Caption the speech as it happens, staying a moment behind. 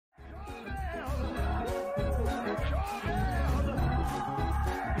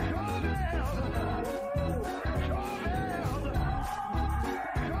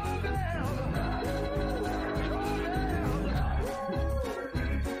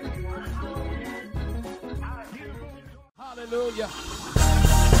Hallelujah.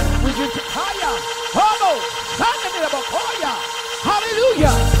 We just higher.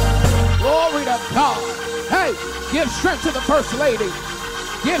 Hallelujah. Glory to God. Hey, give strength to the first lady.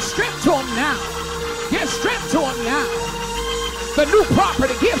 Give strength to him now. Give strength to him now. The new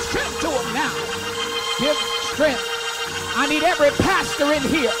property, give strength to him now. Give strength. I need every pastor in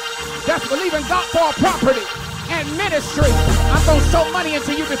here that's believing God for a property and ministry. I'm going to sow money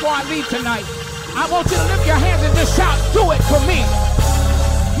into you before I leave tonight. I want you to lift your hands and just shout, do it for me.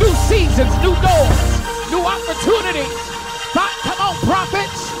 New seasons, new doors, new opportunities. God, come on,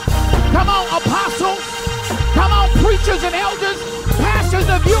 prophets. Come on, apostles. Come on, preachers and elders. Pastors,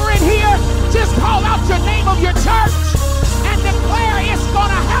 if you're in here, just call out your name of your church and declare it's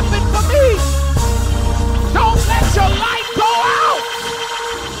going to happen for me. Don't let your light go out.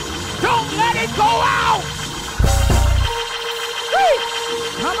 Don't let it go out. Hey,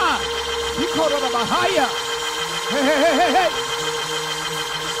 come on. You called it a Bahia. Hey, hey, hey, hey, hey.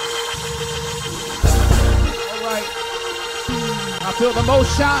 All right. I feel the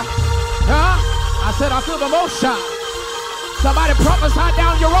motion. Huh? I said I feel the motion. Somebody prophesy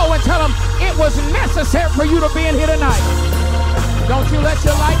down your row and tell them it was necessary for you to be in here tonight. Don't you let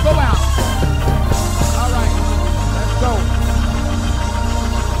your light go out. All right, let's go.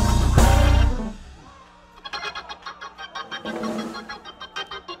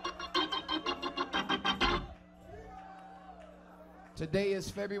 Today is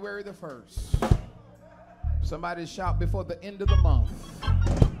February the 1st. Somebody shout before the end of the month.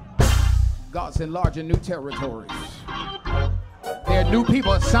 God's enlarging new territories. There are new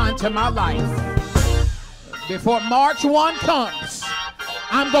people assigned to my life. Before March 1 comes,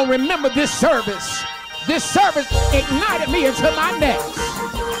 I'm going to remember this service. This service ignited me into my next.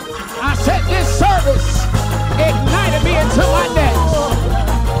 I said this service ignited me into my next.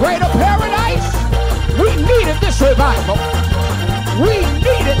 Greater paradise, we needed this revival. We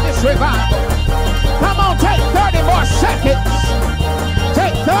needed this revival. Come on, take 30 more seconds.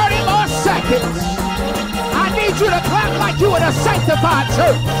 Take 30 more seconds. I need you to clap like you in a sanctified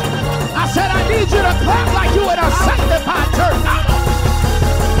church. I said I need you to clap like you in a sanctified church.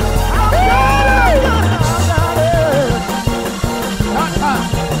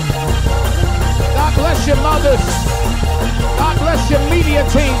 God bless your mothers. God bless your media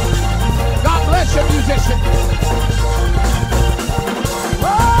team. God bless your musicians. Oh,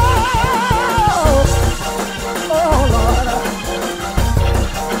 Lord.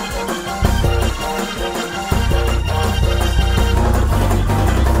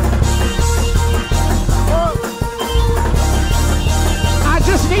 I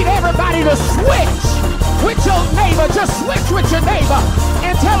just need everybody to switch with your neighbor. Just switch with your neighbor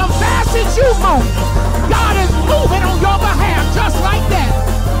and tell them fast as you move. God is moving on your behalf just like that.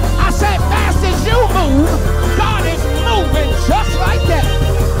 I said fast as you move, God is moving just like that.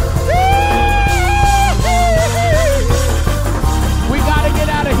 We got to get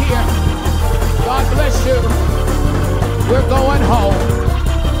out of here. God bless you. We're going home.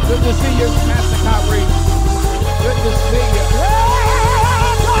 Good to see you, Pastor Kyrie. Good to see you.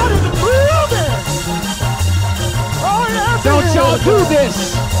 Yeah, God is moving. Oh, yes, don't y'all do this.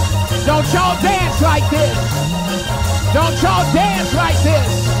 Don't y'all dance like this. Don't y'all dance like this.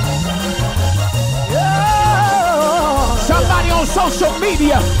 Yeah. Somebody on social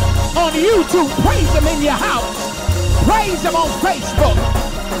media, on YouTube, praise him in your house. Praise him on Facebook.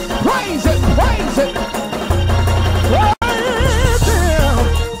 Praise it, praise it. Praise him.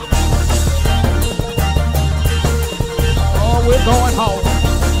 Oh, we're going home.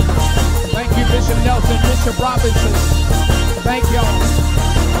 Thank you, Bishop Nelson, Bishop Robinson. Thank y'all.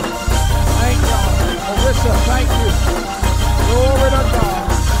 Thank y'all. Marissa, thank you. Glory to God.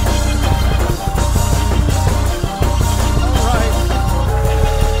 All right.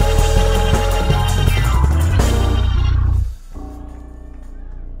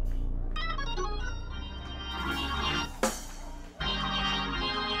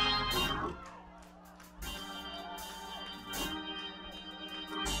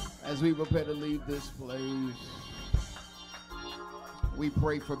 As we prepare to leave this place, we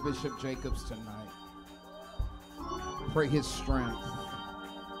pray for Bishop Jacobs tonight. Pray his strength.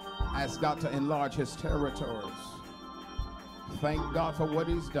 Ask God to enlarge his territories. Thank God for what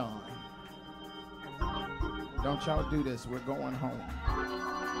he's done. Don't y'all do this. We're going home.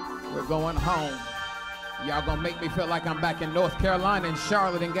 We're going home. Y'all gonna make me feel like I'm back in North Carolina and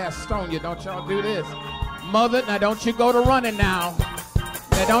Charlotte and Gastonia. Don't y'all do this. Mother, now don't you go to running now.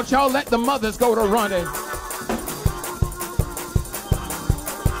 Now don't y'all let the mothers go to running.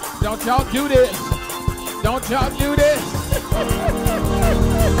 Don't y'all do this. Don't y'all do this.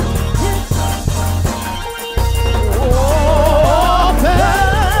 Oh.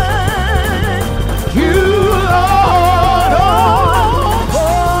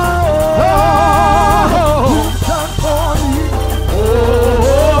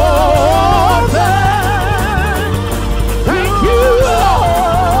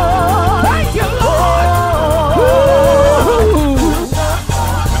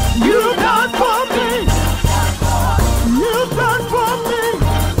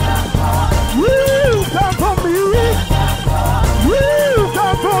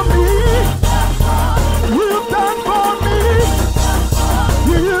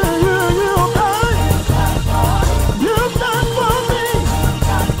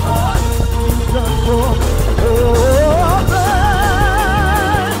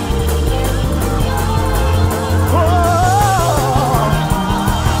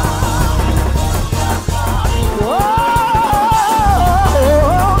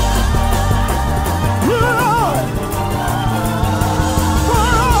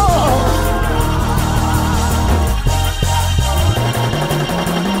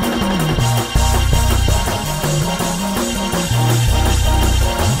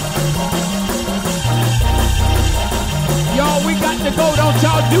 go, don't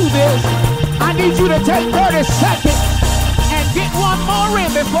y'all do this. I need you to take 30 seconds and get one more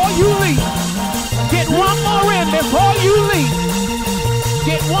in before you leave. Get one more in before you leave.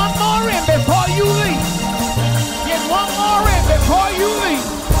 Get one more in before you leave. Get one more in before you leave.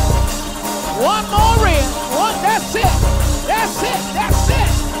 One more in. One, that's it. That's it. That's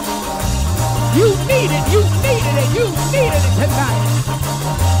it. You need it. You needed it. You needed it tonight.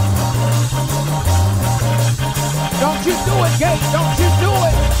 Don't you do it, Gate. Don't you do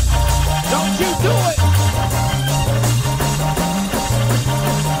it. Don't you do it.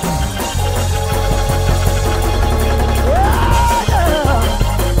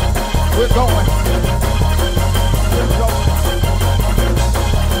 We're going. We're going.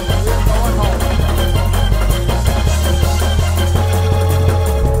 We're going home.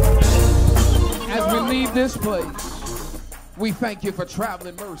 As we leave this place, we thank you for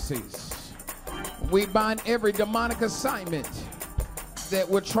traveling mercies. We bind every demonic assignment that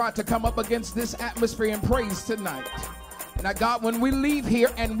would try to come up against this atmosphere in praise tonight. Now, God, when we leave here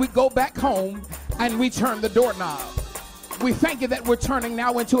and we go back home and we turn the doorknob, we thank you that we're turning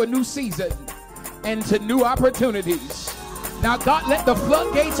now into a new season, into new opportunities. Now, God, let the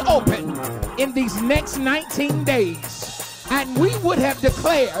floodgates open in these next 19 days. And we would have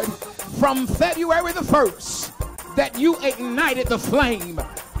declared from February the 1st that you ignited the flame,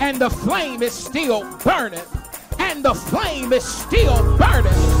 and the flame is still burning, and the flame is still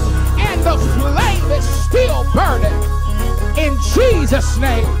burning, and the flame is still burning. In Jesus'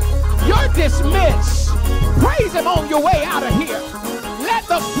 name, you're dismissed. Praise him on your way out of here. Let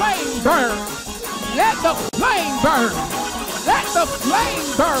the flame burn. Let the flame burn. Let the flame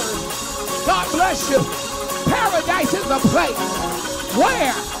burn. God bless you. Paradise is the place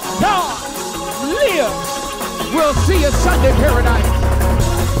where God lives. We'll see you Sunday, paradise.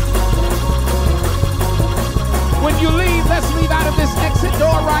 When you leave, let's leave out of this exit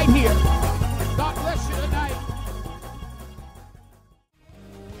door right here.